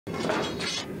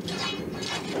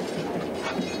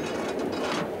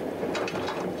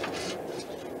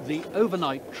The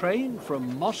overnight train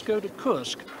from Moscow to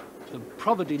Kursk, the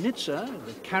Provodnitsa,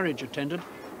 the carriage attendant,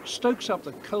 stokes up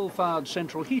the coal-fired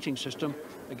central heating system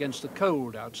against the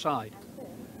cold outside.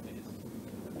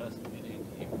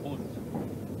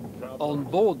 On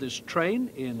board this train,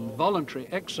 in voluntary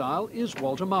exile, is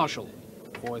Walter Marshall.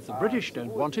 For if the British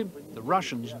don't want him, the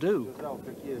Russians do.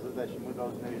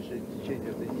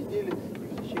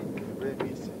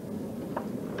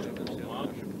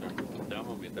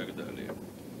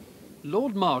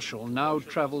 Lord Marshall now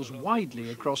travels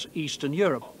widely across Eastern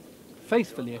Europe,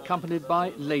 faithfully accompanied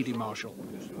by Lady Marshall.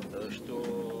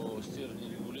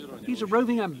 He's a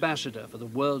roving ambassador for the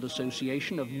World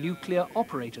Association of Nuclear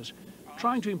Operators,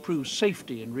 trying to improve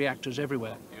safety in reactors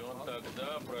everywhere.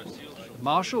 The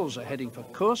Marshalls are heading for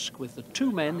Kursk with the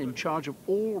two men in charge of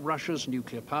all Russia's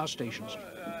nuclear power stations.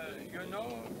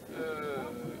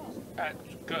 At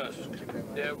Kursk,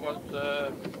 there was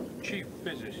the chief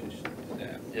physicist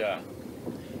there. Yeah.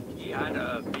 He had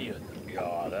a beard.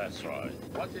 Yeah, that's right.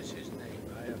 What is his name?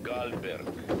 Galberg.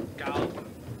 Galberg.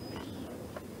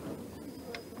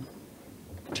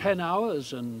 10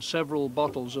 hours and several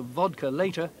bottles of vodka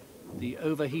later, the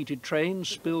overheated train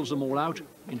spills them all out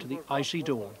into the icy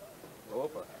dawn.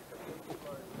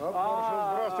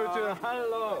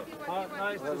 Hello.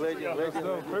 Nice to see you.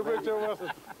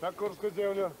 На Курскую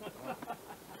землю.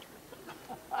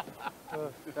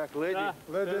 Так, леди,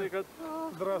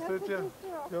 здравствуйте.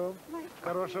 Всего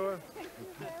хорошего.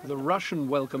 The Russian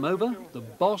welcome over, the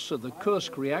boss of the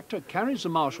Kursk reactor carries the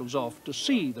Marshalls off to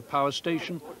see the power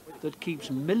station that keeps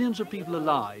millions of people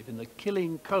alive in the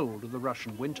killing cold of the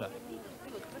Russian winter.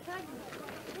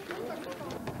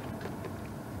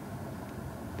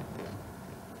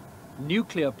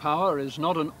 Nuclear power is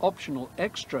not an optional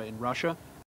extra in Russia,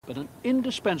 but an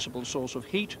indispensable source of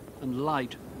heat and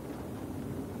light.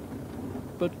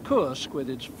 But Kursk, with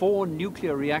its 4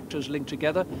 nuclear reactors linked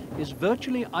together, is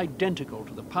virtually identical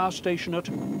to the power station at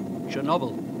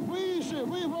Chernobyl.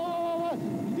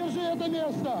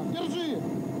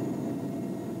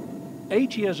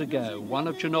 8 years ago, one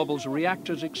of Chernobyl's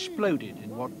reactors exploded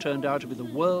in what turned out to be the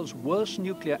world's worst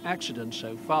nuclear accident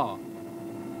so far.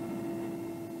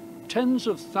 Tens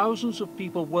of thousands of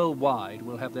people worldwide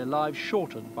will have their lives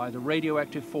shortened by the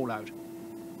radioactive fallout.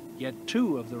 Yet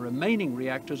 2 of the remaining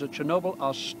reactors at Chernobyl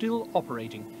are still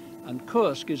operating, and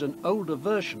Kursk is an older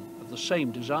version of the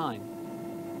same design.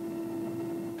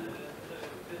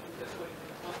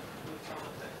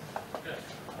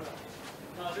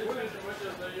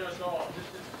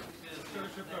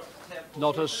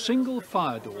 Not a single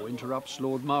fire door interrupts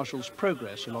Lord Marshall's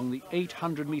progress along the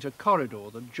 800-metre corridor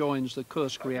that joins the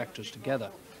Kursk reactors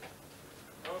together.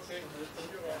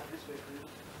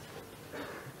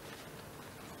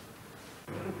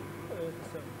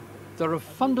 There are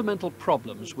fundamental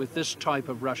problems with this type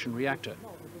of Russian reactor.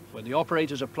 When the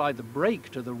operators applied the brake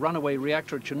to the runaway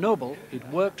reactor at Chernobyl, it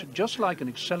worked just like an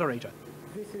accelerator.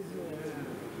 This is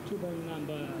tube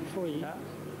number 3.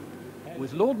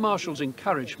 With Lord Marshall's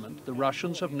encouragement, the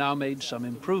Russians have now made some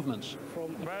improvements.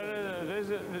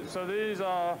 So these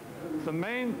are the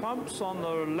main pumps on the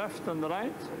left and the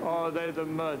right, or are they the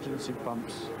emergency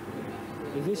pumps?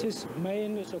 This is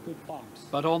main circuit pumps.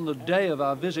 But on the day of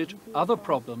our visit, other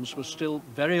problems were still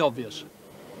very obvious.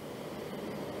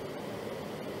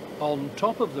 On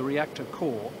top of the reactor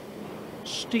core,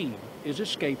 steam is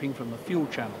escaping from the fuel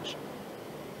channels.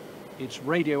 It's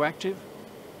radioactive.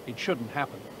 It shouldn't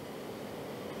happen.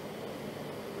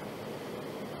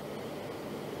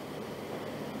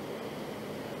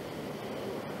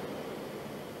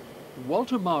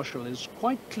 Walter Marshall is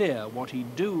quite clear what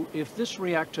he'd do if this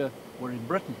reactor were in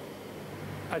Britain.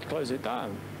 I'd close it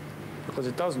down because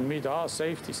it doesn't meet our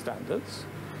safety standards.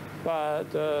 But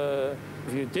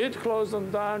if you did close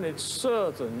them down, it's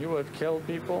certain you would kill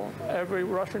people every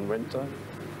Russian winter.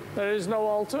 There is no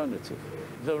alternative.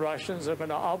 The Russians are going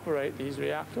to operate these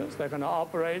reactors. They're going to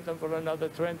operate them for another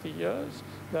 20 years.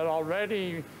 They're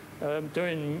already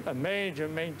doing a major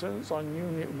maintenance on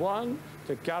Unit 1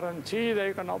 to guarantee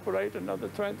they can operate another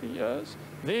 20 years.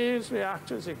 These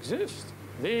reactors exist.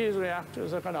 These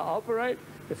reactors are going to operate.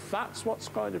 If that's what's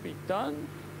going to be done,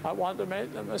 I want to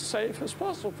make them as safe as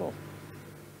possible.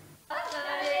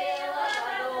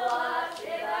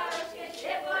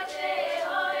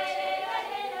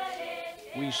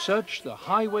 We search the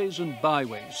highways and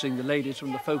byways, sing the ladies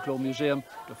from the Folklore Museum,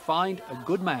 to find a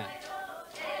good man.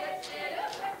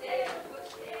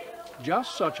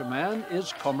 Just such a man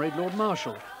is Comrade Lord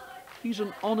Marshall. He's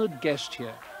an honoured guest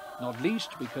here, not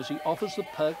least because he offers the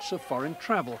perks of foreign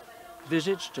travel,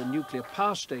 visits to nuclear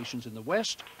power stations in the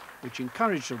West, which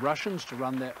encourage the Russians to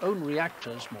run their own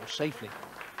reactors more safely.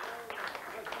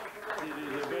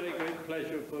 It is a very great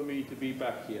pleasure for me to be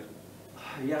back here.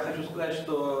 Я хочу сказать,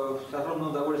 что с огромным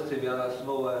удовольствием я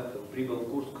снова прибыл в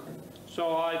Курск.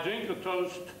 So I drink a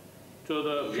toast to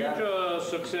the future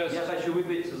success Я хочу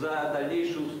выпить за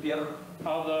дальнейший успех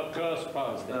of the Kursk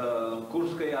power station.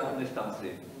 Курской атомной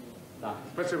станции. Да.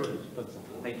 Спасибо.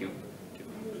 Thank you.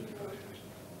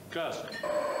 Kursk.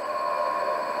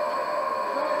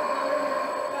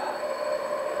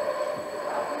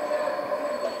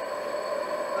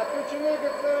 Отключены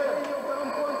ГЦ в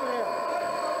втором контуре.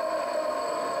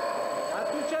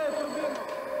 Отключаю турбину.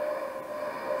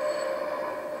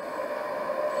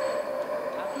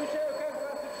 Отключаю как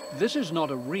 20. This is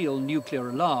not a real nuclear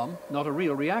alarm, not a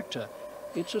real reactor.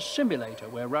 It's a simulator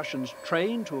where Russians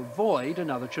train to avoid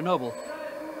another Chernobyl.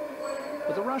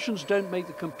 But the Russians don't make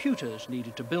the computers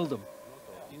needed to build them.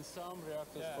 In some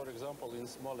reactors, for example, in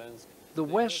Smolensk, The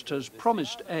West has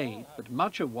promised aid, but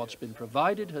much of what's been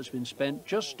provided has been spent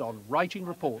just on writing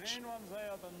reports.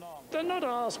 They're not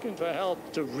asking for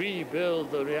help to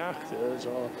rebuild the reactors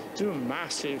or do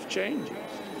massive changes.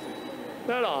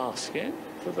 They're asking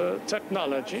for the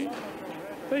technology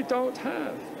they don't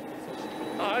have.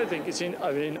 I think it's in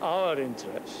our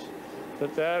interest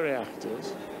that their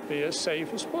reactors be as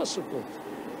safe as possible.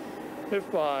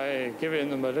 If by giving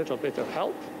them a little bit of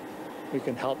help, we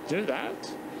can help do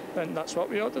that, then that's what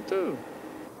we ought to do.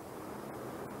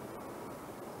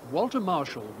 Walter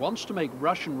Marshall wants to make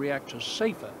Russian reactors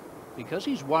safer because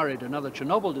he's worried another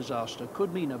Chernobyl disaster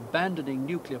could mean abandoning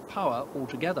nuclear power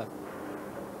altogether.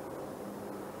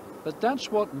 But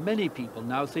that's what many people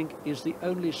now think is the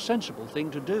only sensible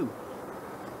thing to do.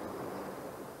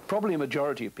 Probably a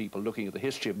majority of people looking at the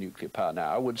history of nuclear power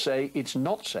now would say it's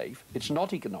not safe, it's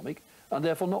not economic, and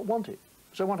therefore not want it.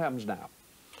 So what happens now?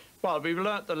 Well, we've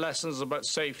learnt the lessons about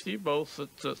safety, both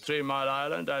at 3 Mile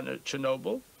Island and at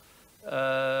Chernobyl.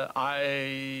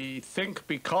 I think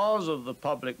because of the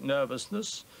public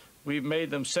nervousness, we've made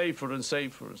them safer and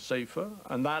safer and safer,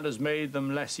 and that has made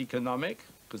them less economic,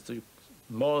 because the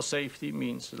more safety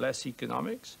means less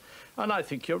economics. And I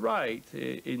think you're right.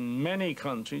 In many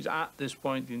countries at this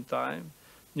point in time,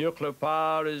 nuclear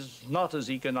power is not as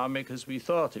economic as we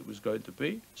thought it was going to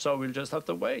be, so we'll just have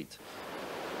to wait.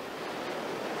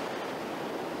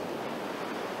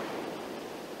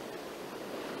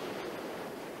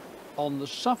 On the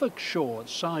Suffolk shore at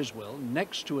Sizewell,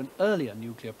 next to an earlier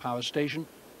nuclear power station,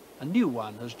 a new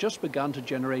one has just begun to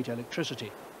generate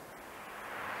electricity.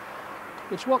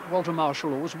 It's what Walter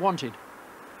Marshall always wanted,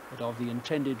 but of the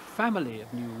intended family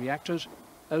of new reactors,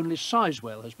 only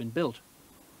Sizewell has been built.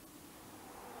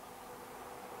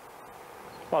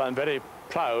 Well, I'm very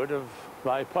proud of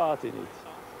my part in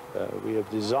it. We have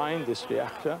designed this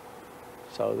reactor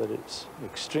so that it's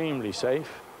extremely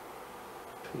safe.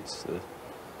 It's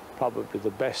probably the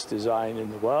best design in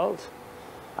the world,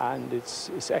 and it's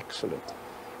excellent.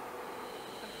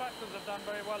 Contractors have done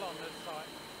very well on this site.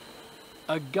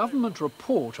 A government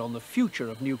report on the future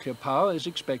of nuclear power is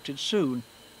expected soon,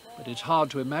 but it's hard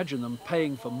to imagine them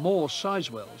paying for more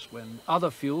Sizewells when other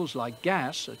fuels like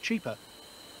gas are cheaper.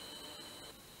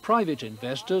 Private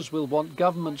investors will want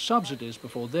government subsidies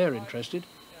before they're interested.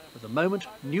 At the moment,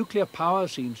 nuclear power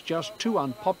seems just too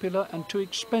unpopular and too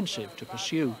expensive to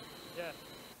pursue.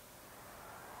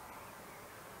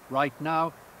 Right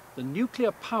now, the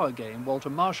nuclear power game Walter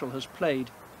Marshall has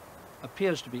played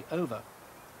appears to be over.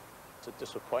 It's a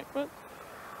disappointment,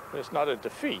 but it's not a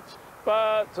defeat.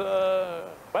 But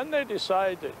when they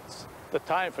decide it's the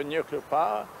time for nuclear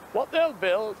power, what they'll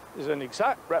build is an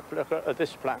exact replica of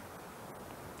this plant.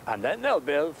 And then they'll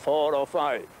build 4 or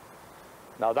 5.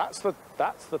 Now that's the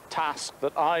task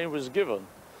that I was given,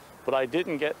 but I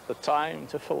didn't get the time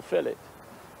to fulfill it.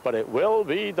 But it will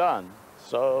be done.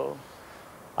 So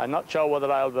I'm not sure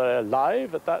whether I'll be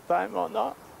alive at that time or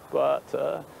not, but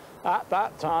at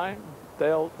that time,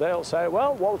 they'll say,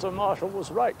 well, Walter Marshall was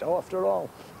right after all.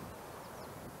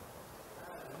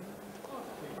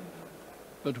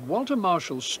 But Walter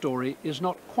Marshall's story is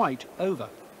not quite over.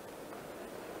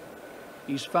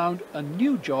 He's found a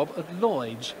new job at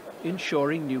Lloyd's,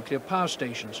 insuring nuclear power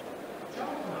stations.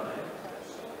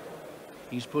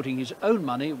 He's putting his own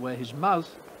money where his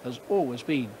mouth has always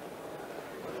been.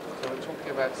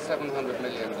 About $700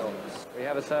 million. We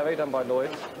have a survey done by Lloyd,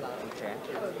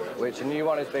 which a new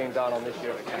one is being done on this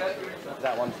year account.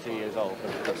 That one's 2 years old.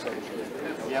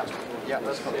 Yeah,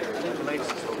 that's what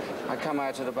I come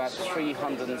out at about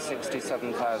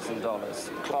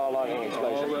 $367,000. Car lighting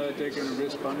explosion. All taking a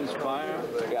risk on his fire?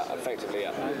 Yeah, effectively,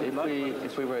 yeah.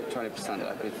 If we were at 20%,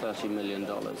 that'd be $30 million. It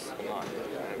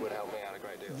would help me out a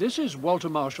great deal. This is Walter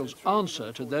Marshall's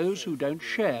answer to those who don't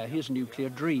share his nuclear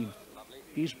dream.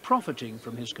 He's profiting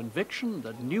from his conviction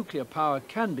that nuclear power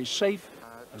can be safe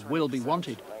and will be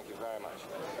wanted. Thank you very much.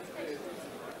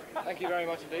 Thank you very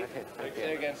much indeed. See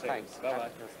you again soon. Thanks. Bye-bye.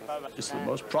 It's the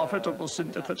most profitable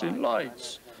syndicate in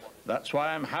Lloyd's. That's why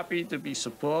I'm happy to be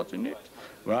supporting it,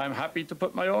 where I'm happy to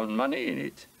put my own money in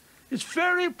it. It's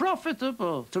very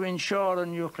profitable to insure a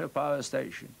nuclear power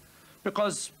station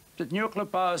because the nuclear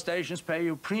power stations pay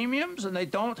you premiums and they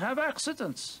don't have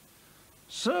accidents.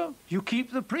 So you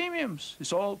keep the premiums.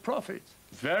 It's all profit.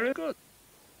 Very good.